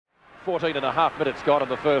14 and a half minutes gone in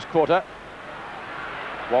the first quarter.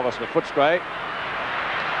 Wallace with Footscray.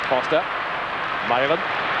 Foster. McLean.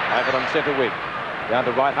 Over on centre wing. Down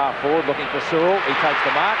to right half forward, looking for Sewell. He takes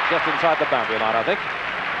the mark just inside the boundary line, I think.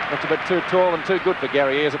 Looks a bit too tall and too good for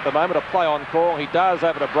Gary Ayres at the moment. A play on call. He does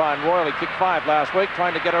over to Brian Royal. He kicked 5 last week,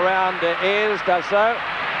 trying to get around Ayres. Does so.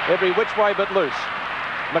 Every which way but loose.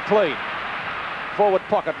 McLean. Forward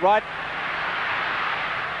pocket right.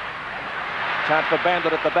 Chance for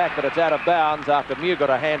Bandit at the back, but it's out of bounds after Mew got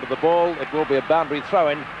a hand of the ball. It will be a boundary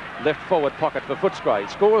throw-in. Left forward pocket for Footscray.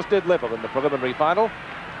 Scores did level in the preliminary final.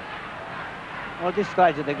 Well, at this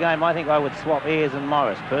stage of the game, I think I would swap Ayres and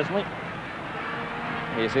Morris, personally.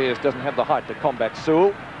 Yes, Ayres doesn't have the height to combat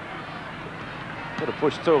Sewell. Could have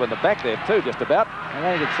pushed Sewell in the back there too, just about. I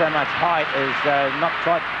don't think it's so much height as not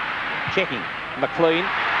quite checking. McLean,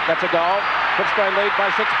 that's a goal. Footscray lead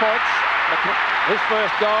by 6 points. His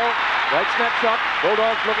first goal. Great snapshot.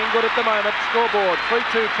 Bulldogs looking good at the moment. Scoreboard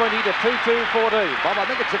 3-2-20 to 2-2-14. Bob, I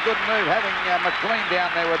think it's a good move having McLean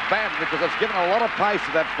down there with Bam, because it's given a lot of pace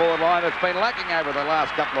to that forward line. It's been lacking over the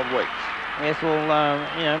last couple of weeks. Yes, well,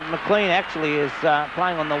 you know, McLean actually is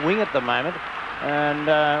playing on the wing at the moment. And,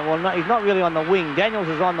 well, no, he's not really on the wing. Daniels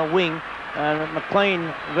is on the wing.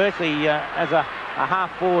 McLean virtually as a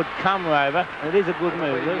half-forward come-rover. It is a good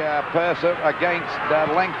move. Purser against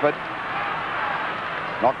Langford.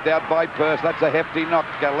 Knocked out by Purse. That's a hefty knock.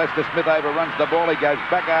 Lester Smith overruns the ball. He goes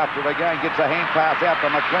back after it again. Gets a hand pass out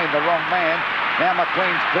to McLean, the wrong man. Now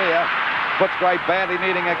McLean's clear. Footscray badly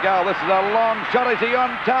needing a goal. This is a long shot. Is he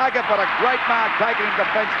on target? But a great mark taken in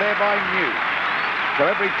defence there by Mew. So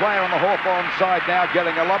every player on the Hawthorn side now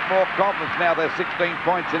getting a lot more confidence now. They're 16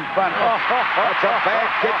 points in front. That's a bad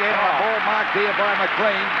kick in. The ball marked here by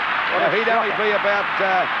McLean. Well, he'd only be about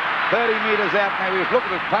 30 metres out now. He was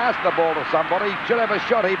looking to pass the ball to somebody. He should have a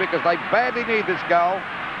shot here because they badly need this goal,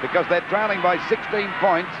 because they're trailing by 16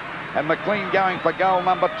 points, and McLean going for goal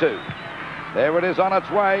number 2. There it is on its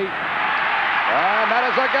way. And that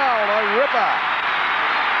is a goal, a ripper.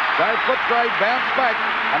 So Footscray bounced back,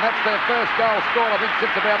 and that's their first goal scored, I think,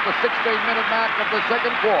 since about the 16-minute mark of the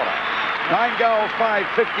second quarter. 9 goals, 5-59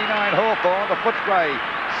 Hawthorn to Footscray.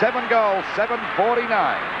 7 goals, 7-49.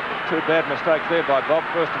 2 bad mistakes there by Bob.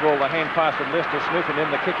 First of all, the hand pass from Lester Smith, and then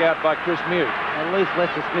the kick out by Chris Mew. At least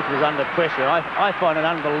Lester Smith was under pressure. I find it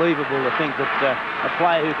unbelievable to think that a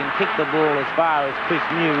player who can kick the ball as far as Chris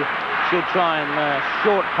Mew should try and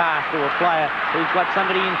short pass to a player who's got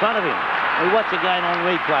somebody in front of him. We watch again on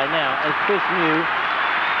replay now as Chris Mew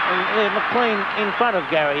and McLean in front of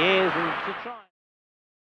Gary Ayres and to try.